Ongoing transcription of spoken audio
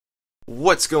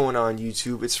What's going on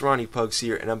YouTube? It's Ronnie Pugs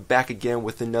here, and I'm back again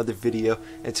with another video.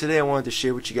 And today I wanted to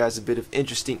share with you guys a bit of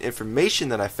interesting information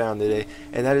that I found today,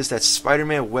 and that is that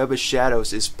Spider-Man Web of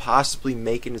Shadows is possibly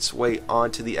making its way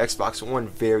onto the Xbox One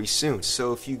very soon.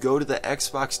 So if you go to the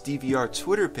Xbox DVR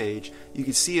Twitter page, you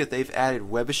can see that they've added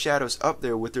Web of Shadows up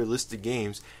there with their list of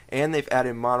games, and they've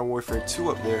added Modern Warfare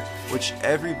 2 up there, which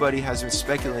everybody has been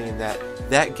speculating that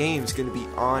that game is going to be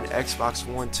on Xbox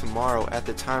One tomorrow at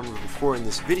the time of recording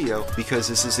this video, because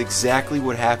this is exactly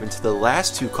what happened to the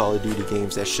last two Call of Duty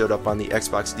games that showed up on the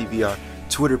Xbox DVR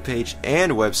Twitter page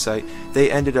and website.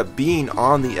 They ended up being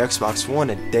on the Xbox One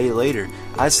a day later.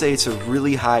 I'd say it's a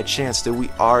really high chance that we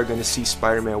are going to see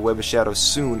Spider-Man Web of Shadows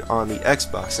soon on the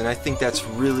Xbox, and I think that's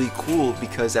really cool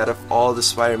because out of all the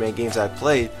Spider-Man games I've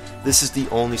played, this is the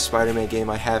only Spider-Man game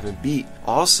I haven't beat.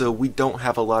 Also, we don't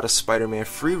have a lot of Spider-Man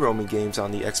free roaming games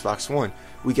on the Xbox One.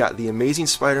 We got the Amazing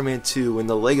Spider-Man 2 and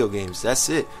the Lego games. That's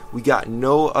it. We got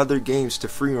no other games to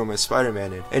free roam as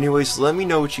Spider-Man in. Anyways, let me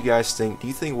know what you guys think. Do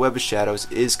you think Web of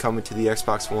Shadows is coming to the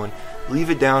Xbox One? Leave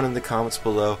it down in the comments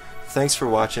below. Thanks for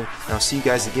watching, and I'll see you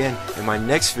guys again in my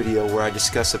next video where I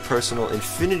discuss a personal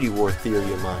Infinity War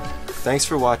theory of mine. Thanks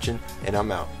for watching, and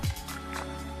I'm out.